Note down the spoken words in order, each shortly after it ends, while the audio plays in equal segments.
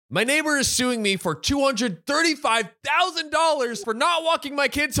My neighbor is suing me for $235,000 for not walking my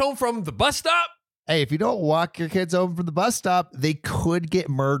kids home from the bus stop. Hey, if you don't walk your kids home from the bus stop, they could get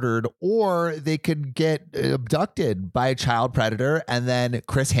murdered or they could get abducted by a child predator. And then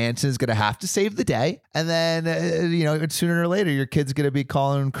Chris Hansen is going to have to save the day. And then, sooner or later, your kid's going to be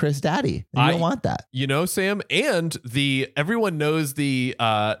calling Chris daddy. And you don't want that. Sam, and everyone knows the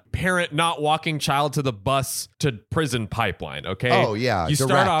parent not walking child to the bus to prison pipeline, okay? Oh, yeah. You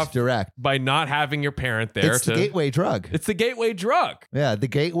start off by not having your parent there. It's the gateway drug. It's the gateway drug. Yeah, the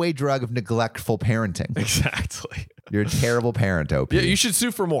gateway drug of neglectful parenting. Exactly. You're a terrible parent, OP. Yeah, you should sue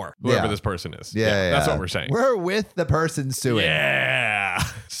for more, whoever this person is. Yeah, that's what we're saying. We're with the person suing. Yeah.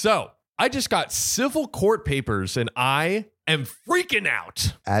 So I just got civil court papers and I am freaking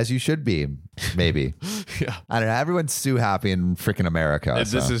out. As you should be, maybe. Yeah. I don't know. Everyone's sue happy in freaking America.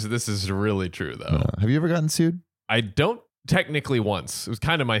 This is really true, though. Have you ever gotten sued? I don't technically once. It was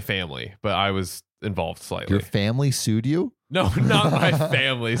kind of my family, but I was involved slightly. Your family sued you? No, not my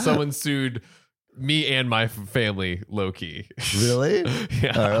family. Someone sued me and my family, low key. Really?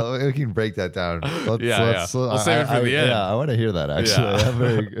 Yeah. All right, we can break that down. We'll save it for the end. Yeah, I want to hear that, actually. Yeah. I'm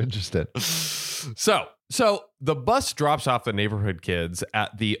very interested. So the bus drops off the neighborhood kids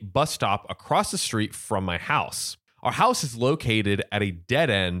at the bus stop across the street from my house. Our house is located at a dead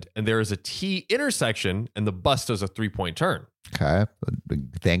end, and there is a T intersection, and the bus does a 3-point turn. Okay.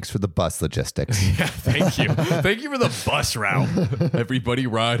 Thanks for the bus logistics. Yeah, thank you. Thank you for the bus route. Everybody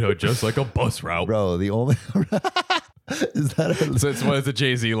ride just like a bus route. Bro, the only... Is that it's a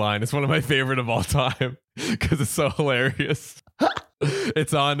Jay-Z line. It's one of my favorite of all time because it's so hilarious.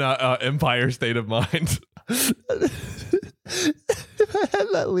 It's on Empire State of Mind. If I had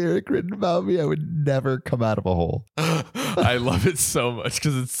that lyric written about me, I would never come out of a hole. I love it so much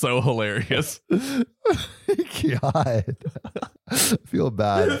because it's so hilarious. God. I feel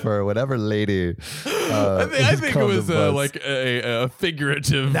bad for whatever lady. I think it was like a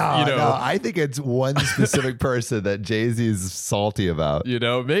figurative. No, I think it's one specific person that Jay-Z's salty about.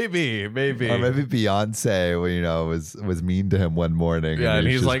 Maybe. Or maybe Beyonce, was mean to him one morning. Yeah, and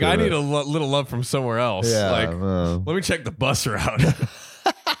he's like, I need a little love from somewhere else. Yeah, let me check the bus route.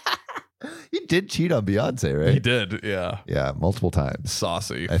 He did cheat on Beyonce, right? He did, yeah. Yeah, multiple times.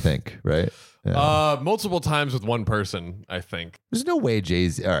 Saucy. I think, right? Yeah. Multiple times with one person, I think. There's no way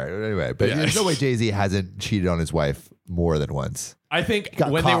Jay-Z... All right, anyway. But there's no way Jay-Z hasn't cheated on his wife more than once. I think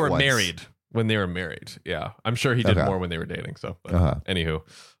when they were married. When they were married, yeah. I'm sure he did more when they were dating. So, anywho.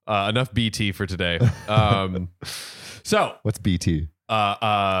 Enough BT for today. So... What's BT?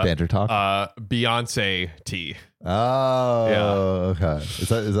 Banter talk? Beyonce T. Oh, yeah. Okay. Is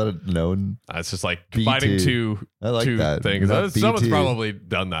that a known? It's just like BT. combining two that. things. Someone's probably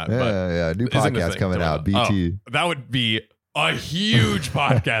done that. Yeah. New podcast coming out. BT. Oh, that would be a huge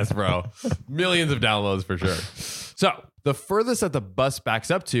podcast, bro. Millions of downloads for sure. So the furthest that the bus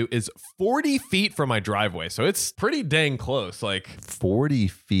backs up to is 40 feet from my driveway. So it's pretty dang close. Like 40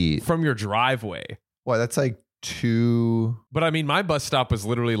 feet from your driveway. Well, that's like 2. But I mean, my bus stop was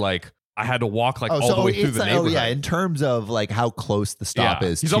literally like, I had to walk all the way through the neighborhood. Oh yeah, in terms of like how close the stop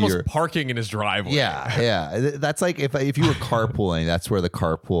is. He's almost parking in his driveway. Yeah. That's like if you were carpooling, that's where the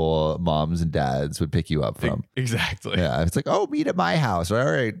carpool moms and dads would pick you up from. Exactly. Yeah, it's like, meet at my house. All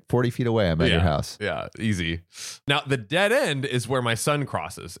right, 40 feet away, I'm at your house. Yeah, easy. Now, the dead end is where my son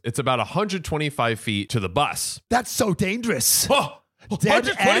crosses. It's about 125 feet to the bus. That's so dangerous. Oh!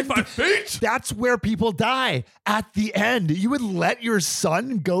 125 feet? That's where people die at the end. You would let your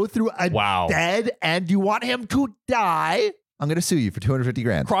son go through a dead end? You want him to die? I'm going to sue you for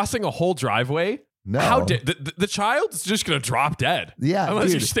 $250,000. Crossing a whole driveway? No. How the child's just going to drop dead. Yeah.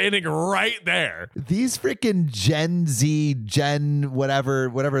 Unless you're standing right there. These freaking Gen Z,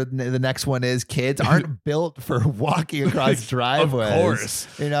 whatever the next one is, kids aren't built for walking across driveways. Of course.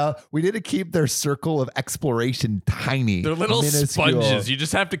 We need to keep their circle of exploration tiny. They're little sponges. You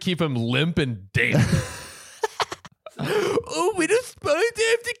just have to keep them limp and damp. We just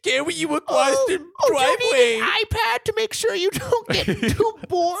have to carry you across the driveway. Do you need an iPad to make sure you don't get too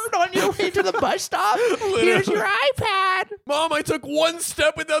bored on your way to the bus stop? Here's your iPad. Mom, I took one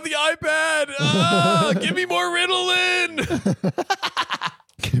step without the iPad. Give me more Ritalin.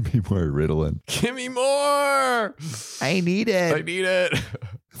 Give me more Ritalin. Give me more. I need it.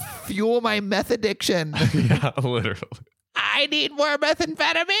 Fuel my meth addiction. Yeah, literally. I need more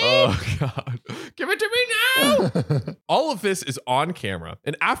methamphetamine. Oh, God. Give it to me now. All of this is on camera.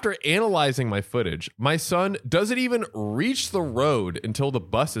 And after analyzing my footage, my son doesn't even reach the road until the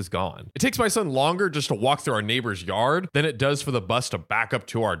bus is gone. It takes my son longer just to walk through our neighbor's yard than it does for the bus to back up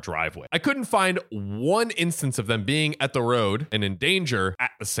to our driveway. I couldn't find one instance of them being at the road and in danger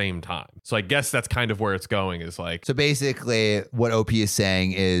at the same time. So I guess that's kind of where it's going, is like. So basically what OP is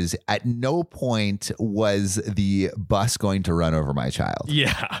saying is at no point was the bus going to run over my child.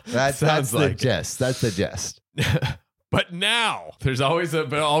 Yeah. That's the gist. That's the gist. But now there's always a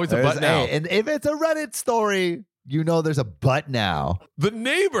but now. And if it's a Reddit story, you know there's a but now. The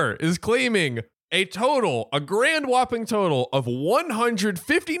neighbor is claiming a grand whopping total of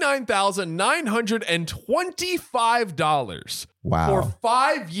 $159,925. Wow. For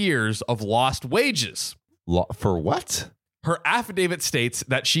 5 years of lost wages. For what? Her affidavit states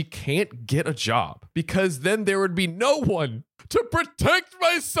that she can't get a job because then there would be no one to protect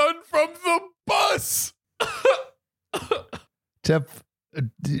my son from the bus.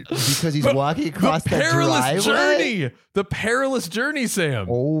 Because he's walking across the perilous driveway? journey. The perilous journey, Sam.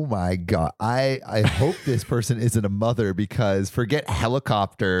 Oh my God. I hope this person isn't a mother, because forget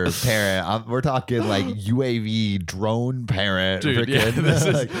helicopter parent. We're talking like UAV drone parent. Dude,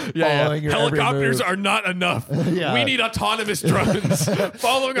 Helicopters are not enough. Yeah. We need autonomous drones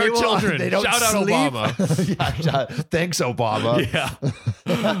following our children. They don't Shout out sleep. Obama. Thanks, Obama. Yeah.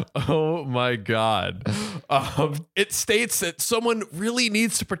 Oh my God. It states that someone really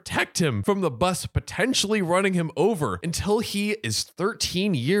needs to protect him from the bus potentially running him over until he is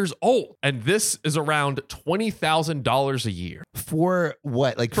 13 years old. And this is around $20,000 a year. For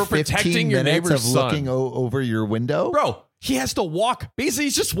what? Like for 15 protecting your minutes neighbor's of looking over your window? Bro, he has to walk. Basically,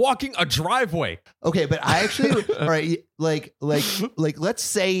 he's just walking a driveway. Okay, but I actually, all right, like, let's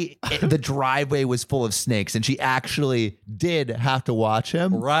say the driveway was full of snakes and she actually did have to watch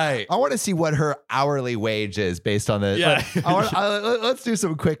him. Right. I want to see what her hourly wage is based on the. Yeah. Let's do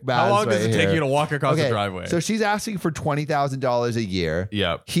some quick math. How long does it take you to walk across the driveway? So she's asking for $20,000 a year.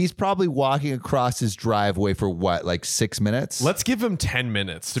 Yep. He's probably walking across his driveway for what, like 6 minutes? Let's give him 10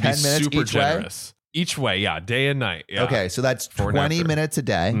 minutes to be super generous. Each way, yeah, day and night. Yeah. Okay, so that's 20 minutes a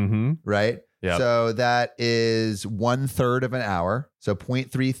day, right? Yep. So that is 1/3 of an hour, so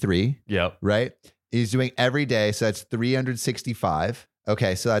 0.33. Yep. Right? He's doing every day, so that's 365.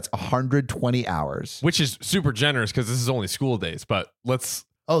 Okay, so that's 120 hours. Which is super generous because this is only school days, but let's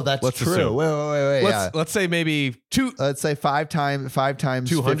true. assume. Wait. Let's say maybe two. Let's say five times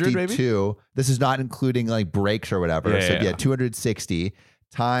 200 maybe? This is not including like breaks or whatever. So 260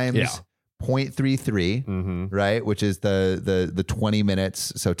 times 0.33, right? Which is the 20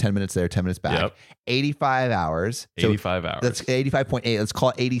 minutes. So 10 minutes there, 10 minutes back. Yep. 85 hours. 85 hours. That's 85.8. Let's call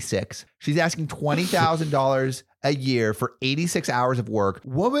it 86. She's asking $20,000 a year for 86 hours of work.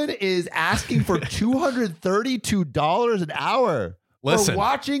 Woman is asking for $232 an hour for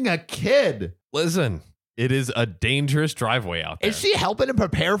watching a kid. Listen. It is a dangerous driveway out there. Is she helping him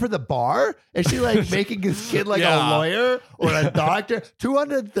prepare for the bar? Is she like making his kid like a lawyer or a doctor?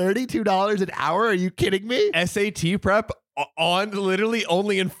 $232 an hour? Are you kidding me? SAT prep on literally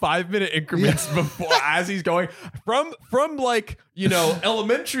only in 5-minute increments before as he's going from like,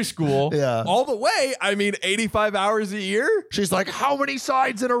 elementary school all the way. I mean, 85 hours a year. She's like, how many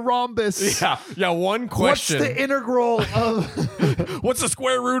sides in a rhombus? Yeah. One question. What's the integral of what's the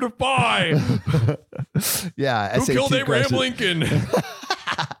square root of pi? Yeah. Who killed Abraham Lincoln?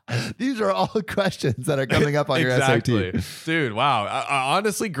 These are all questions that are coming up on your SAT. Dude, wow.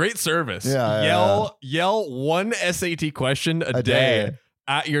 Honestly, great service. Yell one SAT question a day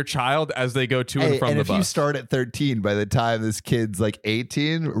at your child as they go to and from the bus. And if you start at 13, by the time this kid's like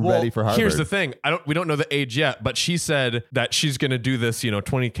 18, ready for Harvard. Here's the thing. We don't know the age yet, but she said that she's going to do this,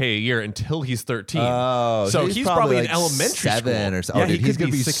 $20K a year until he's 13. Oh, so he's probably in like elementary 7 school. or something. Yeah, he's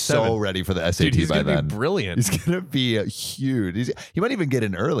going to be 6, so 7. ready for the SAT he's by then. He's going to be brilliant. He's going to be huge. He might even get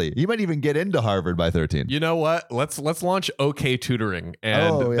in early. He might even get into Harvard by 13. You know what? Let's launch OK Tutoring,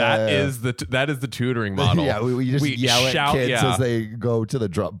 and that is the tutoring model. Yeah, we just yell at kids as they go to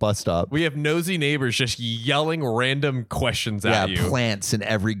the bus stop. We have nosy neighbors just yelling random questions at you. Yeah, plants in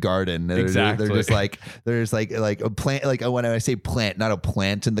every garden. Exactly. They're just like there's like a plant. Like when I say plant, not a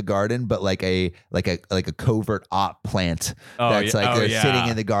plant in the garden, but like a covert op plant. That's sitting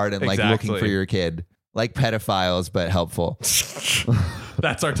in the garden, like looking for your kid, like pedophiles, but helpful.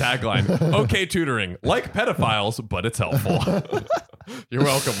 That's our tagline. OK Tutoring, like pedophiles, but it's helpful. You're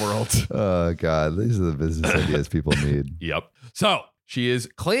welcome, world. Oh God, these are the business ideas people need. Yep. So she is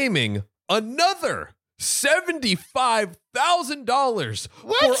claiming another $75,000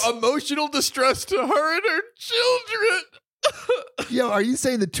 for emotional distress to her and her children. Yo, are you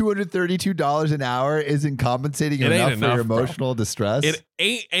saying the $232 an hour isn't compensating It ain't enough for your bro. emotional distress? It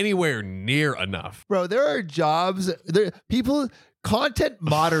ain't anywhere near enough. Bro, there are jobs, content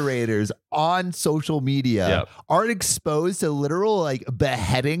moderators on social media are exposed to literal like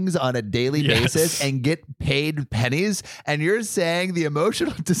beheadings on a daily basis and get paid pennies. And you're saying the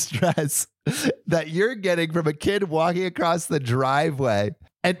emotional distress that you're getting from a kid walking across the driveway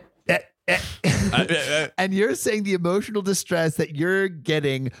and you're saying the emotional distress that you're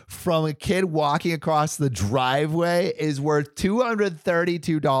getting from a kid walking across the driveway is worth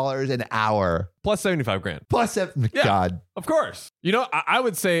 $232 an hour. Plus 75 grand. Plus, God. Of course. You know, I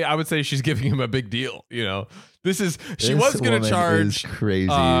would say she's giving him a big deal. You know, she was going to charge crazy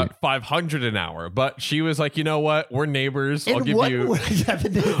 $500 an hour, but she was like, you know what? We're neighbors. I'll give you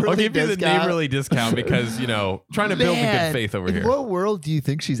the neighborly discount because, you know, trying to build the good faith over here. In what world do you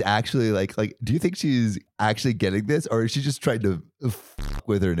think she's actually like, do you think she's actually getting this, or is she just trying to fuck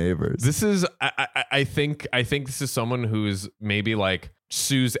with her neighbors? This is, I think this is someone who's maybe like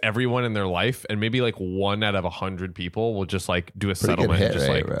sues everyone in their life, and maybe like 1 out of 100 people will just like do a settlement. Just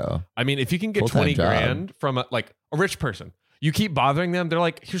like, bro. I mean, if you can get Full-time 20 job. grand from a rich person, you keep bothering them. They're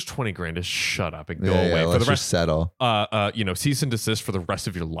like, here's 20 grand. Just shut up and go away for the rest. Settle. You know, cease and desist for the rest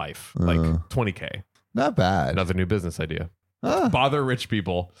of your life. Like 20K. Not bad. Another new business idea. Bother rich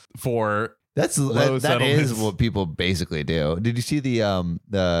people for that is what people basically do. Did you see there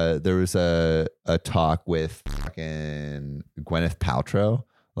was a talk with fucking Gwyneth Paltrow?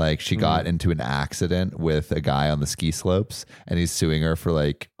 Like she got into an accident with a guy on the ski slopes, and he's suing her for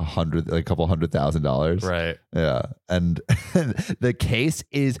like a couple $100,000. Right. Yeah. And the case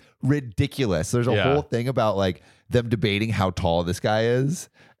is ridiculous. There's a whole thing about like them debating how tall this guy is.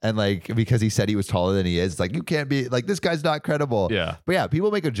 And like, because he said he was taller than he is, it's like, you can't be like, this guy's not credible. Yeah. But yeah,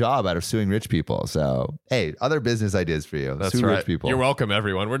 people make a job out of suing rich people. So, hey, other business ideas for you. That's Sue right. rich people. You're welcome,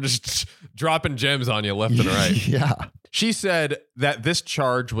 everyone. We're just dropping gems on you left and right. Yeah. She said that this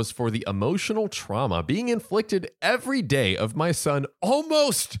charge was for the emotional trauma being inflicted every day of my son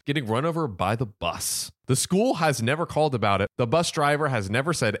almost getting run over by the bus. The school has never called about it. The bus driver has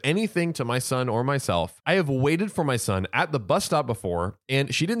never said anything to my son or myself. I have waited for my son at the bus stop before,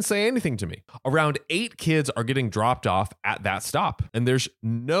 and she didn't say anything to me. Around 8 kids are getting dropped off at that stop, and there's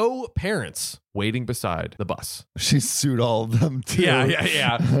no parents waiting beside the bus. She sued all of them too.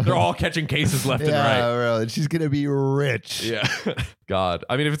 Yeah. They're all catching cases left and right. Yeah, bro. She's going to be rich. Yeah. God.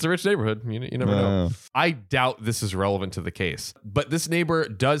 I mean, if it's a rich neighborhood, you never know. I doubt this is relevant to the case, but this neighbor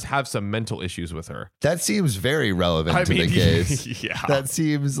does have some mental issues with her. That seems very relevant to the case. Yeah. That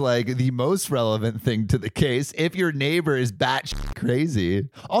seems like the most relevant thing to the case. If your neighbor is batshit crazy.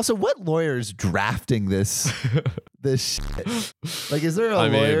 Also, what lawyer is drafting this shit? Like, is there a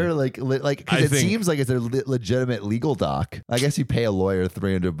lawyer? Because it seems like it's a legitimate legal doc. I guess you pay a lawyer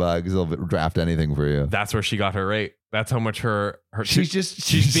 $300, they'll draft anything for you. That's where she got her rate. That's how much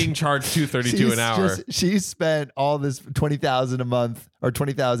she's being charged $232 an hour. She spent all this $20,000 a month or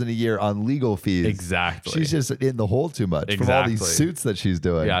 $20,000 a year on legal fees. Exactly. She's just in the hole too much from all these suits that she's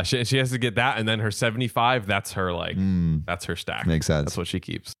doing. Yeah, she has to get that, and then her 75. That's her that's her stack. Makes sense. That's what she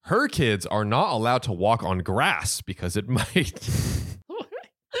keeps. Her kids are not allowed to walk on grass because it might.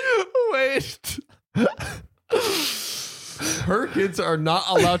 Wait. Her kids are not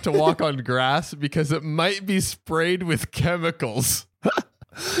allowed to walk on grass because it might be sprayed with chemicals. Bro,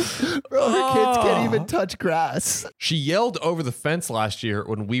 her kids can't even touch grass. She yelled over the fence last year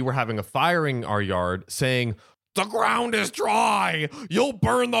when we were having a fire in our yard, saying, "The ground is dry. You'll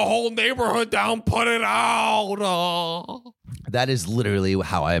burn the whole neighborhood down. Put it out." That is literally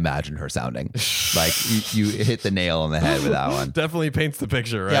how I imagine her sounding. Like you hit the nail on the head with that one. Definitely paints the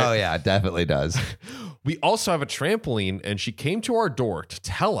picture, right? Oh yeah, it definitely does. We also have a trampoline, and she came to our door to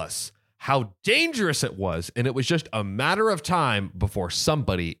tell us how dangerous it was, and it was just a matter of time before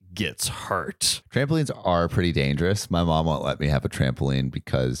somebody gets hurt. Trampolines are pretty dangerous. My mom won't let me have a trampoline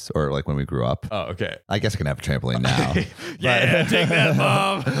or like when we grew up. Oh, okay. I guess I can have a trampoline now. Yeah, take that,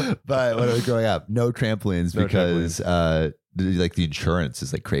 Mom. But when I was growing up, no trampolines because like the insurance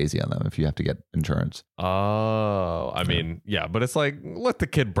is like crazy on them if you have to get insurance. Oh, I mean, yeah, but it's like let the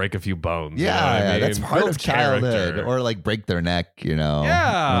kid break a few bones. Yeah, you know what I mean? That's part Builds of childhood. character. Or like break their neck, you know.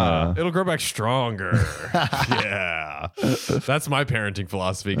 Yeah, it'll grow back stronger. Yeah, that's my parenting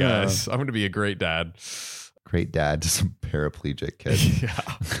philosophy, guys. I'm going to be a great dad. Great dad to some paraplegic kid. Yeah,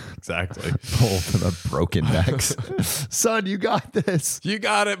 exactly. Both of them broken necks. Son, you got this. You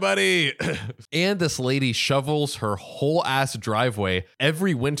got it, buddy. And this lady shovels her whole ass driveway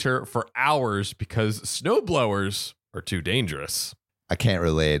every winter for hours because snowblowers are too dangerous. I can't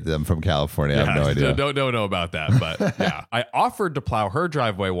relate them from California. I have no idea. Don't know about that, but yeah. I offered to plow her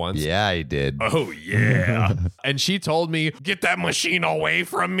driveway once. Yeah, I did. Oh, yeah. And she told me, get that machine away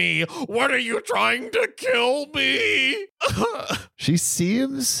from me. What are you trying to kill me? She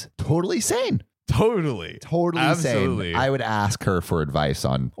seems totally sane. Totally Sane. I would ask her for advice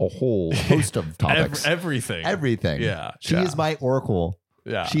on a whole host of topics. Everything. Yeah. She is my oracle.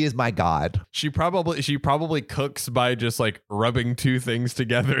 Yeah. She is my god. She probably cooks by just like rubbing two things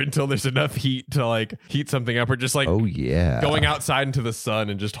together until there's enough heat to like heat something up, or just like going outside into the sun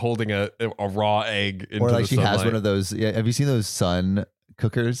and just holding a raw egg into or like the she has one of those. Yeah, have you seen those sun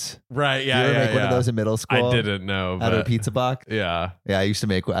cookers? Right. Yeah. Did you ever make one of those in middle school? I didn't know. Out of a pizza box? Yeah. Yeah. I used to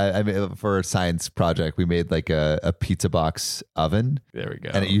make, I made, for a science project, we made like a pizza box oven. There we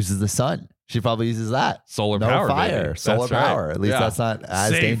go. And it uses the sun. She probably uses that. Solar power. Fire. Baby. Solar power. Right. At least that's not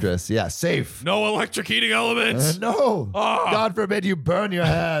as dangerous. Yeah. Safe. No electric heating elements. No. God forbid you burn your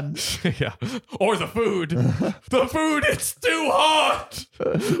hands. Yeah. Or the food. The food, it's too hot.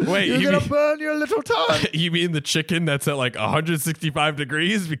 Wait, you're going to burn your little tongue. You mean the chicken that's at like 165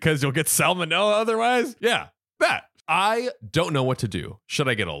 degrees because you'll get salmonella otherwise? Yeah, that. I don't know what to do. Should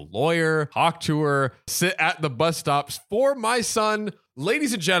I get a lawyer, talk to her, sit at the bus stops for my son?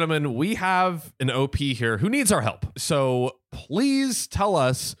 Ladies and gentlemen, we have an OP here who needs our help. So please tell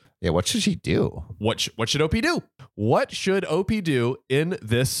us. Yeah, what should she do? What should OP do? What should OP do in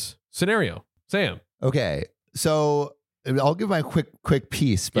this scenario? Sam. Okay, so I'll give my quick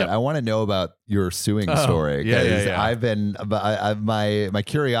piece, but I want to know about your suing story. Yeah. I've been, my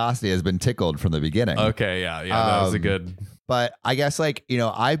curiosity has been tickled from the beginning. Okay, yeah, that was a good. But I guess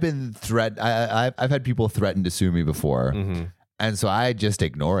I've been I've had people threaten to sue me before, and so I just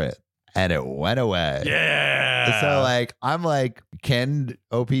ignore it, and it went away. Yeah. So I'm like, can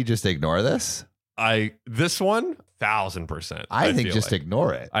OP just ignore this? This one. 1,000%. I think just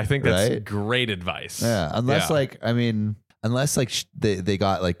ignore it. I think that's great advice. Yeah, unless they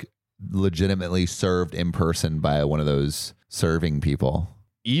got like legitimately served in person by one of those serving people.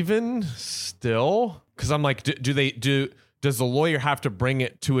 Even still, because I'm like, does the lawyer have to bring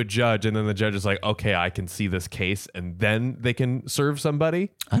it to a judge, and then the judge is like, okay, I can see this case, and then they can serve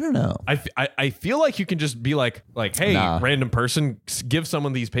somebody? I don't know. I feel like you can just be like, hey, random person, give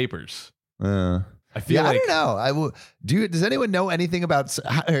someone these papers. I feel like, I don't know. Does anyone know anything about?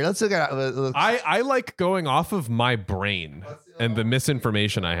 Here, let's look at. I like going off of my brain and the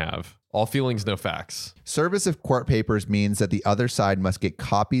misinformation I have. All feelings, no facts. Service of court papers means that the other side must get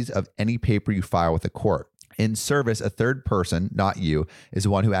copies of any paper you file with the court. In service, a third person, not you, is the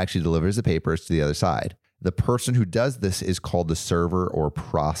one who actually delivers the papers to the other side. The person who does this is called the server or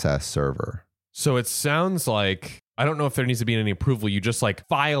process server. So it sounds like, I don't know if there needs to be any approval. You just like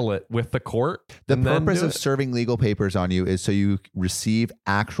file it with the court. The purpose of serving legal papers on you is so you receive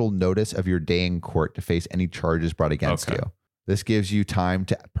actual notice of your day in court to face any charges brought against you. This gives you time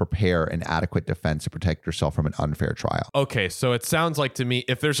to prepare an adequate defense to protect yourself from an unfair trial. Okay, so it sounds like to me,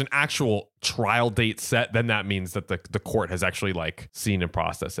 if there's an actual trial date set, then that means that the court has actually like seen and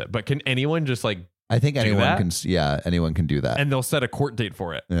processed it. But can anyone just like I think anyone can. Yeah, anyone can do that. And they'll set a court date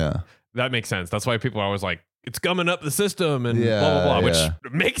for it. Yeah. That makes sense. That's why people are always like, it's gumming up the system and blah, blah, blah, which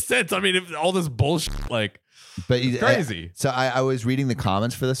makes sense. I mean, if all this bullshit, but it's crazy. So I was reading the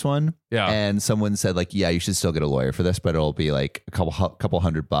comments for this one. Yeah. And someone said you should still get a lawyer for this, but it'll be like a couple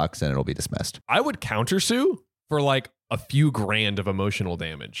 $100 and it'll be dismissed. I would countersue for like a few grand of emotional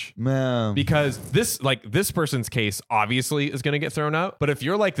damage. Because this person's case obviously is going to get thrown out. But if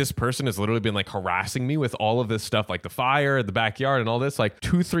you're like, this person has literally been like harassing me with all of this stuff, like the fire, the backyard and all this, like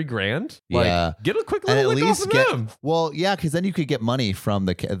 $2-3 grand. Get a quick little lick off of them. Well, yeah, because then you could get money from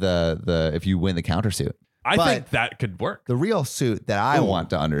the if you win the countersuit. I think that could work. The real suit that I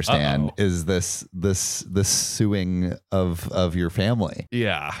want to understand is this suing of your family.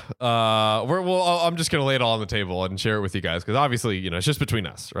 Yeah. I'm just gonna lay it all on the table and share it with you guys because obviously it's just between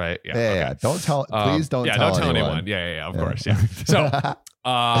us, right? Yeah. Don't tell. Please don't. Don't tell anyone. Yeah. Of course. Yeah. So.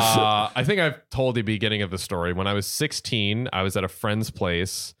 I think I've told the beginning of the story. When I was 16, I was at a friend's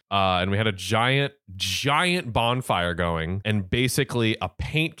place. And we had a giant bonfire going, and basically a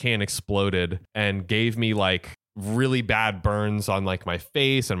paint can exploded and gave me like really bad burns on like my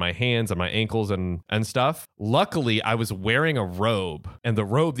face and my hands and my ankles and stuff. Luckily, I was wearing a robe, and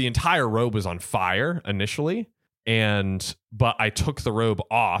the entire robe was on fire initially, but I took the robe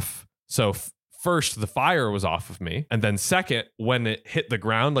off. So first, the fire was off of me. And then second, when it hit the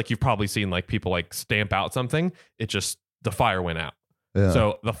ground, like you've probably seen like people like stamp out something, the fire went out. Yeah.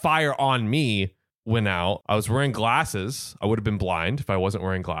 So the fire on me went out. I was wearing glasses. I would have been blind if I wasn't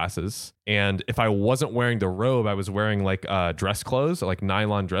wearing glasses. And if I wasn't wearing the robe, I was wearing like dress clothes, like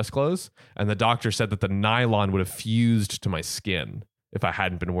nylon dress clothes. And the doctor said that the nylon would have fused to my skin if I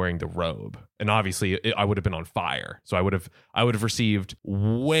hadn't been wearing the robe. And obviously I would have been on fire. So I would have received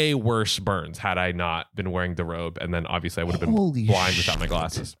way worse burns had I not been wearing the robe. And then obviously I would have been blind without my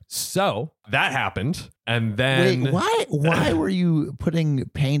glasses. So that happened. And then why were you putting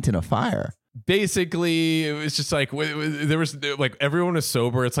paint in a fire? Basically, it was just like there was like everyone was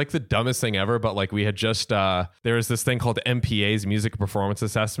sober. It's like the dumbest thing ever. But like we had just there was this thing called MPA's music performance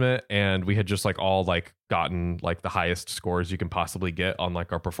assessment, and we had just like all like gotten like the highest scores you can possibly get on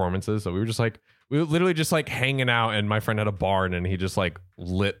like our performances. So we were literally just like hanging out, and my friend had a barn, and he just like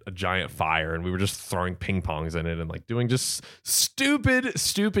lit a giant fire, and we were just throwing ping pongs in it and like doing just stupid,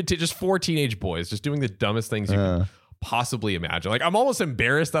 just 4 teenage boys just doing the dumbest things you can possibly imagine. Like I'm almost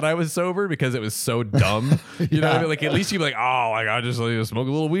embarrassed that I was sober because it was so dumb. You know what I mean? Like at least you'd be like, oh, like I just like, smoke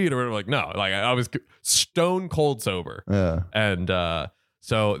a little weed or whatever. Like no, like I was stone cold sober. Yeah. And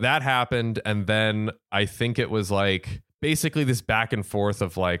so that happened, and then I think it was like basically this back and forth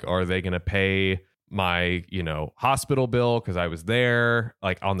of like, are they going to pay my hospital bill because I was there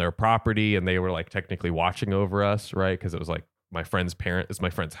like on their property and they were like technically watching over us, right? Because it was like my friend's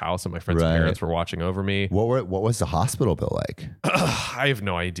house, and my friend's parents were watching over me. What was the hospital bill like? I have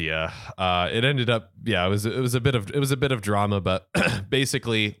no idea. It ended up, it was a bit of drama, but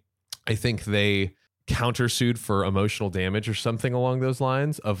basically, I think they countersued for emotional damage or something along those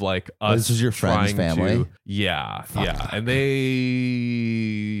lines of like us. This is your friend's family? Yeah. And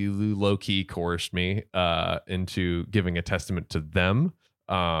they low key coerced me into giving a testament to them.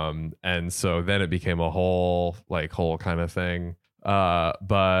 And so then it became a whole kind of thing.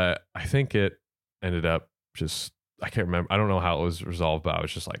 But I think it ended up just, I can't remember. I don't know how it was resolved, but I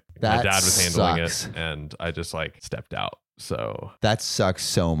was just like, my dad was handling it and I just like stepped out. So that sucks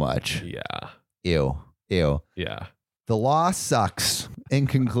so much. Yeah. Ew. Yeah. The law sucks in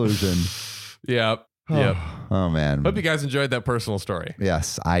conclusion. Yep. Oh man. Hope you guys enjoyed that personal story.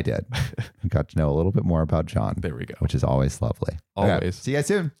 Yes, I did. Got to know a little bit more about John. There we go. Which is always lovely. Always. Okay. See you guys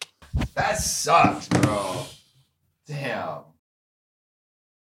soon. That sucked, bro. Damn.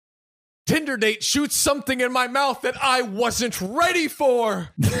 Tinder date shoots something in my mouth that I wasn't ready for.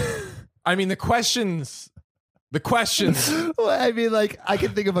 I mean, the questions. Well, I mean, like, I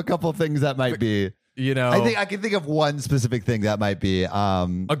can think of a couple things that might be. I can think of one specific thing that might be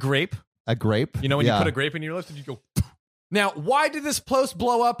a grape. A grape? When you put a grape in your lips and you go. Now, why did this post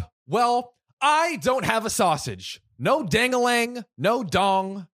blow up? Well, I don't have a sausage. No dang-a-lang, no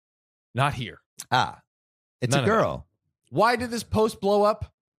dong. Not here. It's a girl. Why did this post blow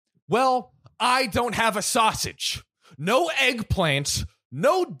up? Well, I don't have a sausage. No eggplant,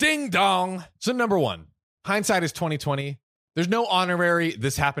 no ding-dong. So number one, hindsight is 2020. There's no honorary.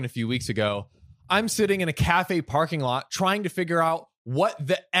 This happened a few weeks ago. I'm sitting in a cafe parking lot trying to figure out what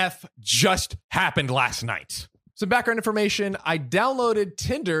the F just happened last night. Some background information. I downloaded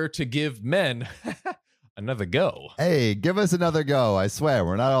Tinder to give men another go. Hey, give us another go. I swear,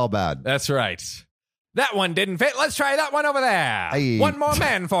 we're not all bad. That's right. That one didn't fit. Let's try that one over there. Hey. One more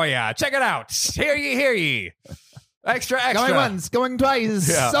man for you. Check it out. Hear ye. Extra. Going once, going twice.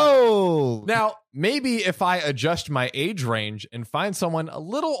 Yeah. So now, maybe if I adjust my age range and find someone a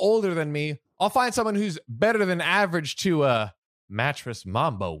little older than me, I'll find someone who's better than average to mattress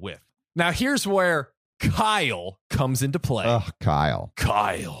mambo with. Now, here's where Kyle comes into play.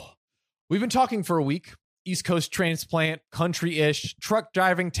 Kyle. We've been talking for a week. East Coast transplant, country-ish, truck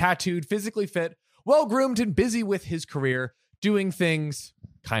driving, tattooed, physically fit, well-groomed and busy with his career, doing things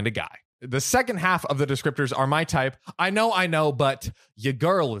kind of guy. The second half of the descriptors are my type. I know, but your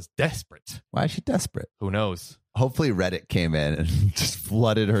girl is desperate. Why is she desperate? Who knows? Hopefully Reddit came in and just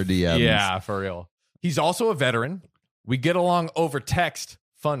flooded her DMs. Yeah, for real. He's also a veteran. We get along over text,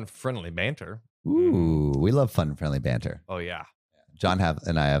 fun, friendly banter. Ooh, we love fun, friendly banter. Oh, yeah. John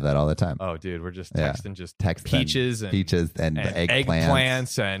and I have that all the time. Oh, dude, we're just texting peaches and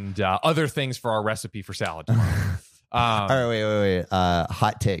eggplants and other things for our recipe for salad tomorrow. All right, wait.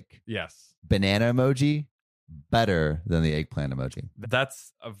 Hot take. Yes. Banana emoji better than the eggplant emoji.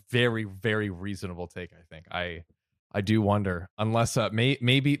 That's a very, very reasonable take, I think. I do wonder, unless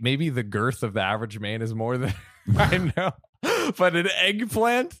maybe the girth of the average man is more than I know. But an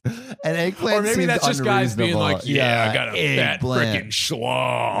eggplant, or maybe that's just guys being like, I got a fat freaking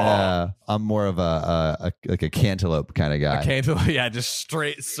schlong. I'm more of a cantaloupe kind of guy. A cantaloupe, just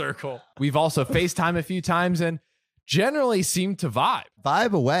straight circle. We've also FaceTime a few times and generally seem to vibe.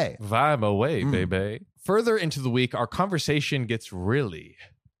 Vibe away, baby. Further into the week, our conversation gets really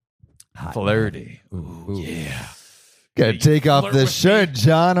Flirty. Ooh, yeah. Gotta take off flirt this with shirt, me?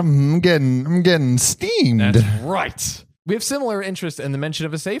 John. I'm getting steamed. That's right. We have similar interests, and the mention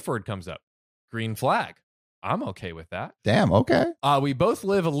of a safe word comes up. Green flag. I'm okay with that. Damn, okay. We both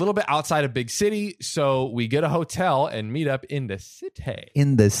live a little bit outside a big city, so we get a hotel and meet up in the city.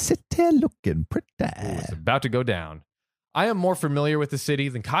 In the city looking pretty. Ooh, it's about to go down. I am more familiar with the city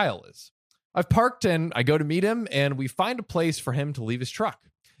than Kyle is. I've parked and I go to meet him, and we find a place for him to leave his truck.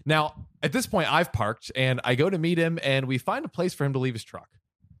 Now, at this point, I've parked and I go to meet him, and we find a place for him to leave his truck.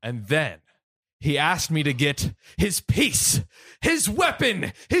 And then he asked me to get his piece, his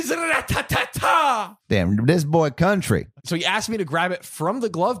weapon, his rat-ta-ta-ta. Damn, this boy country. So he asked me to grab it from the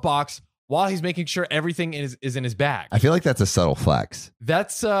glove box while he's making sure everything is in his bag. I feel like that's a subtle flex.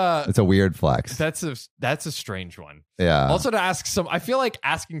 That's It's a weird flex. that's a strange one. Yeah. Also, to ask I feel like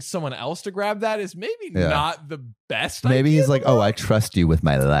asking someone else to grab that is maybe not the best. Maybe idea he's like, oh, I trust you with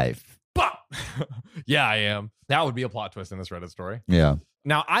my life. But yeah, I am. That would be a plot twist in this Reddit story. Yeah.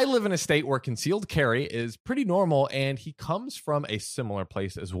 Now, I live in a state where concealed carry is pretty normal, and he comes from a similar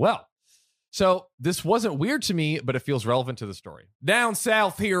place as well. So this wasn't weird to me, but it feels relevant to the story. Down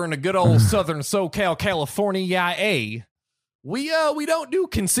south here in the good old southern SoCal, California, we don't do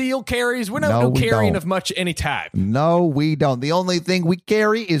concealed carries. We don't do carrying of much any type. No, we don't. The only thing we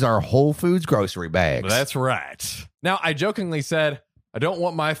carry is our Whole Foods grocery bags. That's right. Now, I jokingly said, I don't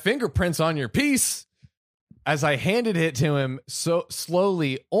want my fingerprints on your piece, as I handed it to him so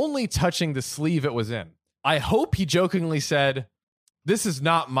slowly, only touching the sleeve it was in. I hope he jokingly said, this is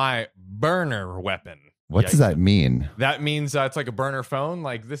not my burner weapon. What does that mean? That means it's like a burner phone.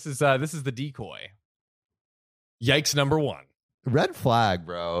 Like this is the decoy. Yikes, number one. Red flag,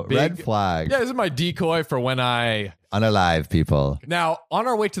 bro. Big- Red flag. Yeah, this is my decoy for when I... Unalive people. Now, on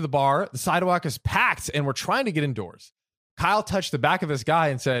our way to the bar, the sidewalk is packed and we're trying to get indoors. Kyle touched the back of this guy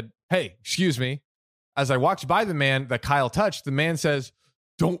and said, hey, excuse me. As I walked by the man that Kyle touched, the man says,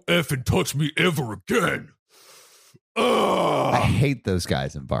 don't effing touch me ever again. Ugh. I hate those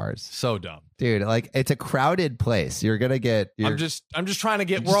guys in bars. So dumb. Dude, like it's a crowded place. You're gonna get I'm just trying to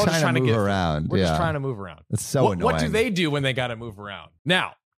get we're all just trying to move get around. We're yeah. just trying to move around. It's so annoying. What do they do when they gotta move around?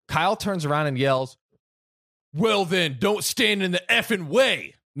 Now, Kyle turns around and yells, well then, don't stand in the effing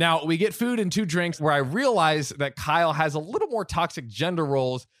way. Now, we get food and 2 drinks where I realize that Kyle has a little more toxic gender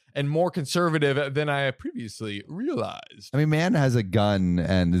roles and more conservative than I previously realized. I mean, man has a gun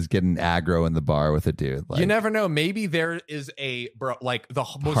and is getting aggro in the bar with a dude. Like, You never know. Maybe there is a like the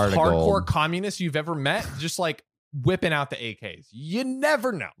most Heart of hardcore gold. communist you've ever met, just like whipping out the AKs. You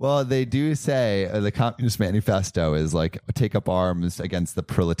never know. well, they do say the Communist Manifesto is like take up arms against the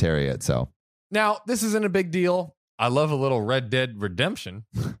proletariat. So Now, this isn't a big deal. I love a little Red Dead Redemption.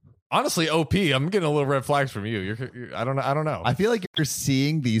 Honestly, OP, I'm getting a little red flags from you. You're I don't know. I feel like you're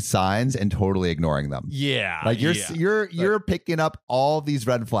seeing these signs and totally ignoring them. Yeah. Like you're picking up all these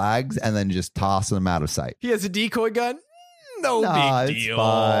red flags and then just tossing them out of sight. He has a decoy gun. No Nah, big it's deal.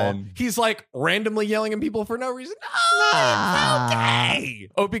 fine. He's like randomly yelling at people for no reason. Nah. Okay.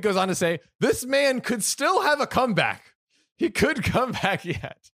 OP goes on to say, this man could still have a comeback. He could come back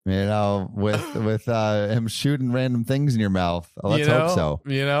yet. You know, with him shooting random things in your mouth. Let's You know? hope so.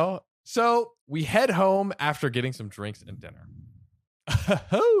 You know? So we head home after getting some drinks and dinner.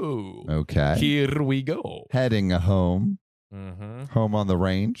 Oh, Okay. here we go. Heading home. Mm-hmm. Home on the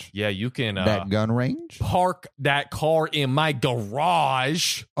range. Yeah, you can That gun range. park that car in my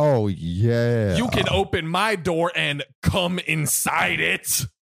garage. Oh yeah. You can open my door and come inside it.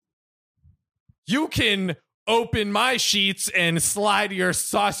 You can open my sheets and slide your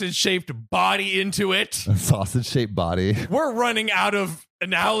sausage-shaped body into it. sausage shaped body. We're running out of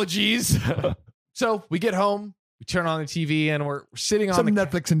analogies. So we get home, we turn on the TV, and we're sitting on Some the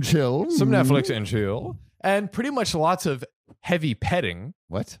Netflix and chill. some Netflix and chill, and pretty much lots of heavy petting.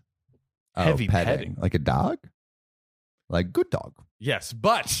 What? Heavy petting. Like a dog? Like good dog. Yes,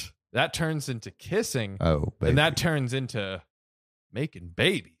 but that turns into kissing, Oh, baby. and that turns into making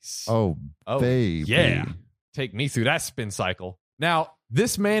babies. Oh, baby. yeah. Take me through that spin cycle. Now,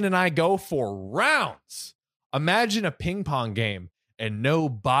 this man and I go for rounds. Imagine a ping pong game and no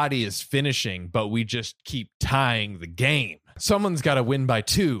body is finishing, but we just keep tying the game. Someone's got to win by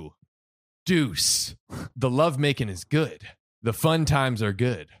 2. Deuce. The lovemaking is good. The fun times are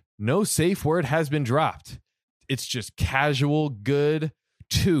good. No safe word has been dropped. It's just casual, good,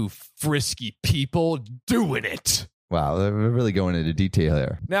 2 frisky people doing it. Wow, we're really going into detail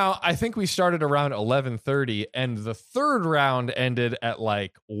here. Now, I think we started around 11:30, and the 3rd round ended at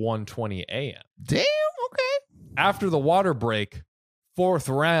like 1:20 a.m. Damn, okay. After the water break, 4th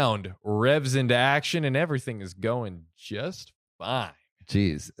round revs into action, and everything is going just fine.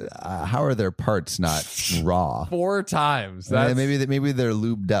 Jeez, how are their parts not raw? 4 times. Maybe they're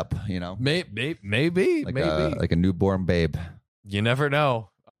lubed up, Maybe. Like a newborn babe. You never know.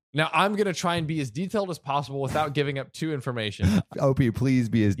 Now, I'm going to try and be as detailed as possible without giving up too information. OP, please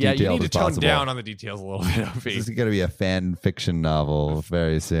be as detailed as possible. Yeah, you need to tone down on the details a little bit, OP. This is going to be a fan fiction novel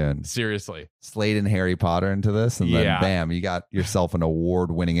very soon. Seriously. Slade and Harry Potter into this, and then bam, you got yourself an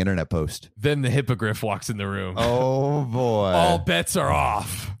award-winning internet post. Then the hippogriff walks in the room. Oh, boy. All bets are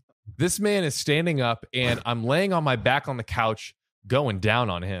off. This man is standing up, and I'm laying on my back on the couch, going down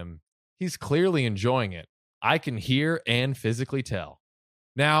on him. He's clearly enjoying it. I can hear and physically tell.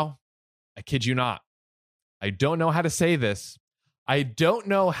 Now, I kid you not, I don't know how to say this. I don't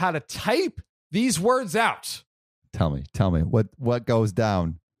know how to type these words out. Tell me, what goes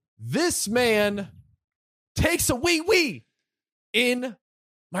down? This man takes a wee in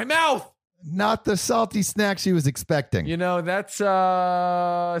my mouth. Not the salty snack she was expecting. That's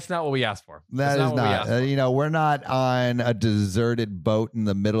not what we asked for. That is not. We're not on a deserted boat in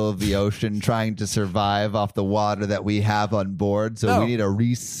the middle of the ocean trying to survive off the water that we have on board. So we need to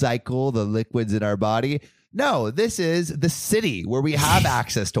recycle the liquids in our body. No, this is the city where we have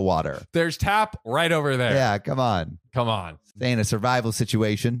access to water. There's tap right over there. Yeah, come on. Stay in a survival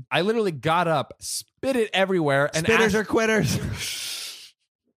situation. I literally got up, spit it everywhere. And Spitters are quitters.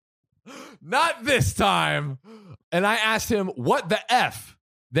 Not this time. And I asked him, what the F?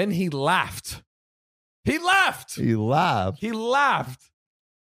 Then he laughed. He laughed.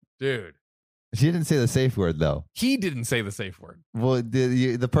 Dude. She didn't say the safe word, though. He didn't say the safe word. Well,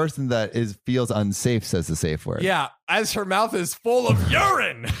 the person that feels unsafe says the safe word. Yeah, as her mouth is full of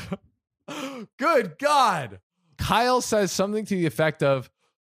urine. Good God. Kyle says something to the effect of,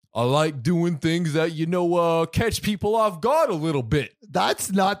 I like doing things that, catch people off guard a little bit.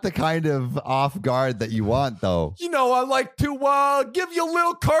 That's not the kind of off guard that you want, though. I like to give you a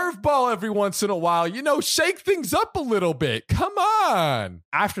little curveball every once in a while. Shake things up a little bit. Come on.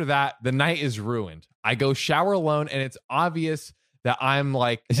 After that, the night is ruined. I go shower alone, and it's obvious that I'm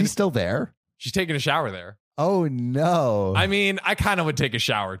like... Is she still there? She's taking a shower there. Oh, no. I mean, I kind of would take a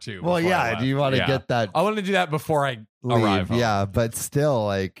shower, too. Well, yeah. Do you want to get that... I want to do that before I arrive home. Yeah, but still,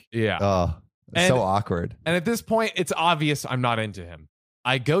 oh, it's so awkward. And at this point, it's obvious I'm not into him.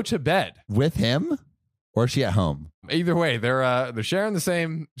 I go to bed. With him? Or is she at home? Either way, they're sharing the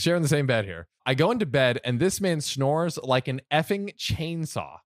same bed here. I go into bed, and this man snores like an effing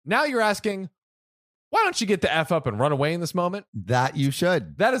chainsaw. Now you're asking, why don't you get the F up and run away in this moment? That you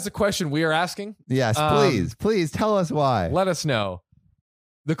should. That is the question we are asking. Yes, please tell us why. Let us know.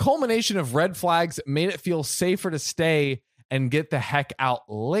 The culmination of red flags made it feel safer to stay and get the heck out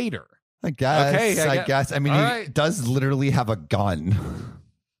later. I guess. Okay, I guess. I mean, he does literally have a gun.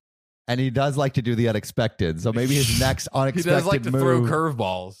 And he does like to do the unexpected. So maybe his next unexpected move... He does like to throw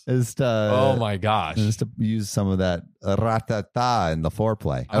curveballs. ...is to... Oh, my gosh. ...is to use some of that ratata in the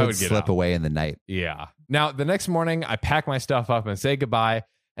foreplay. I would slip away in the night. Yeah. Now, the next morning, I pack my stuff up and say goodbye.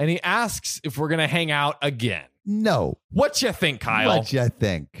 And he asks if we're going to hang out again. No. What you think, Kyle? What you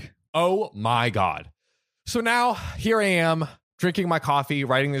think? Oh, my God. So now, here I am, drinking my coffee,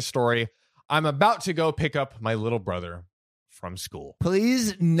 writing this story. I'm about to go pick up my little brother from school.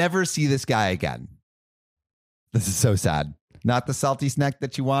 Please never see this guy again. This is so sad. Not the salty snack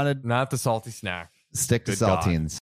that you wanted. Not the salty snack. Stick to saltines.